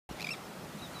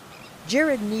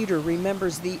Jerod Nieder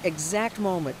remembers the exact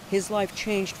moment his life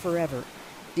changed forever.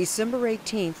 December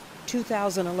 18,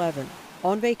 2011,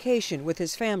 on vacation with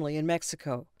his family in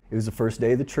Mexico. It was the first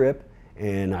day of the trip,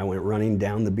 and I went running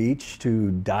down the beach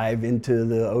to dive into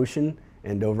the ocean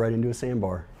and dove right into a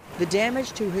sandbar. The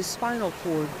damage to his spinal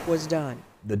cord was done.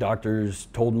 The doctors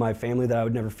told my family that I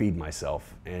would never feed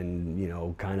myself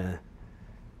and, kind of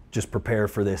just prepare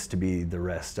for this to be the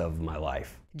rest of my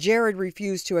life. Jerod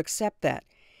refused to accept that.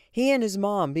 He and his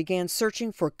mom began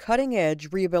searching for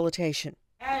cutting-edge rehabilitation.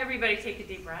 Everybody take a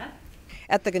deep breath.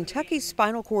 At the Kentucky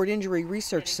Spinal Cord Injury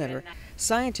Research Center,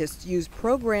 scientists use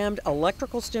programmed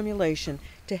electrical stimulation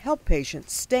to help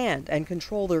patients stand and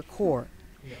control their core.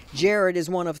 Jerod is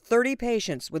one of 30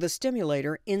 patients with a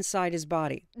stimulator inside his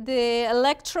body. The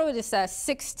electrode is a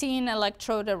 16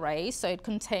 electrode array, so it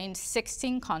contains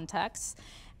 16 contacts,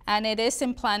 and it is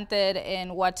implanted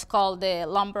in what's called the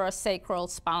lumbosacral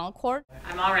spinal cord.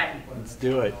 I'm all ready. Let's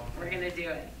do it. We're going to do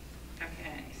it.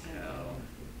 Okay,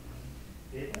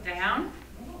 so down.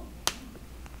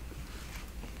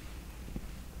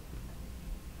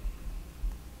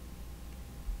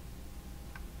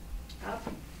 Up.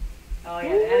 Oh yeah,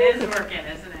 that is working,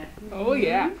 isn't it? Oh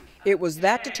yeah. It was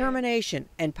that determination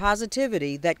and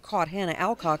positivity that caught Hannah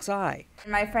Alcock's eye.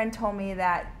 My friend told me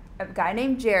that a guy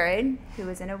named Jerod, who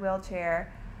was in a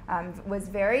wheelchair, was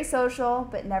very social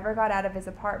but never got out of his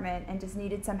apartment and just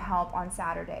needed some help on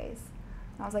Saturdays.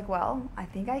 I was like, well, I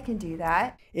think I can do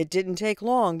that. It didn't take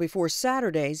long before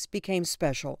Saturdays became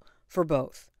special for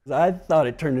both. I thought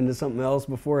it turned into something else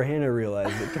before Hannah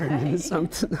realized it turned into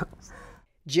something else.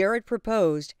 Jerod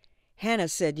proposed. Hannah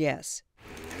said yes.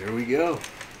 Here we go.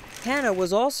 Hannah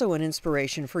was also an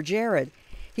inspiration for Jerod.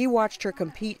 He watched her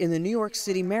compete in the New York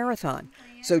City Marathon,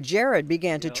 so Jerod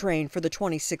began to train for the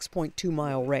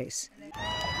 26.2-mile race.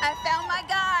 I found my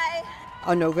guy.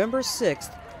 On November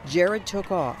 6th, Jerod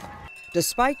took off.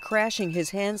 Despite crashing his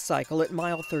hand cycle at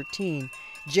mile 13,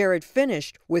 Jerod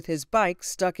finished with his bike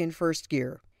stuck in first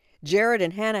gear. Jerod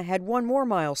and Hannah had one more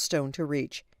milestone to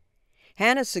reach.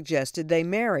 Hannah suggested they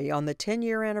marry on the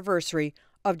 10-year anniversary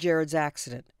of Jerod's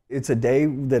accident. It's a day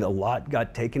that a lot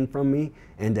got taken from me,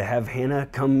 and to have Hannah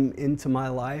come into my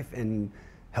life and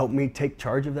help me take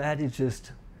charge of that,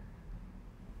 it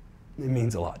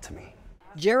means a lot to me.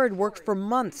 Jerod worked for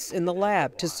months in the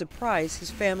lab to surprise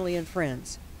his family and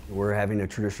friends. We're having a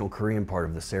traditional Korean part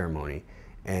of the ceremony,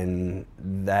 and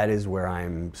that is where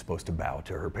I'm supposed to bow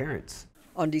to her parents.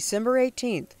 On December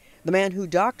 18th, the man who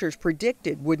doctors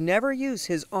predicted would never use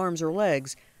his arms or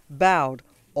legs bowed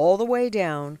all the way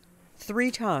down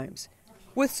 3 times,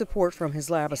 with support from his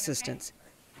lab assistants.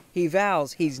 He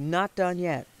vows he's not done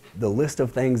yet. The list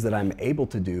of things that I'm able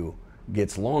to do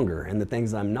gets longer, and the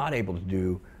things I'm not able to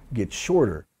do get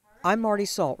shorter. I'm Marty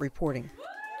Salt reporting.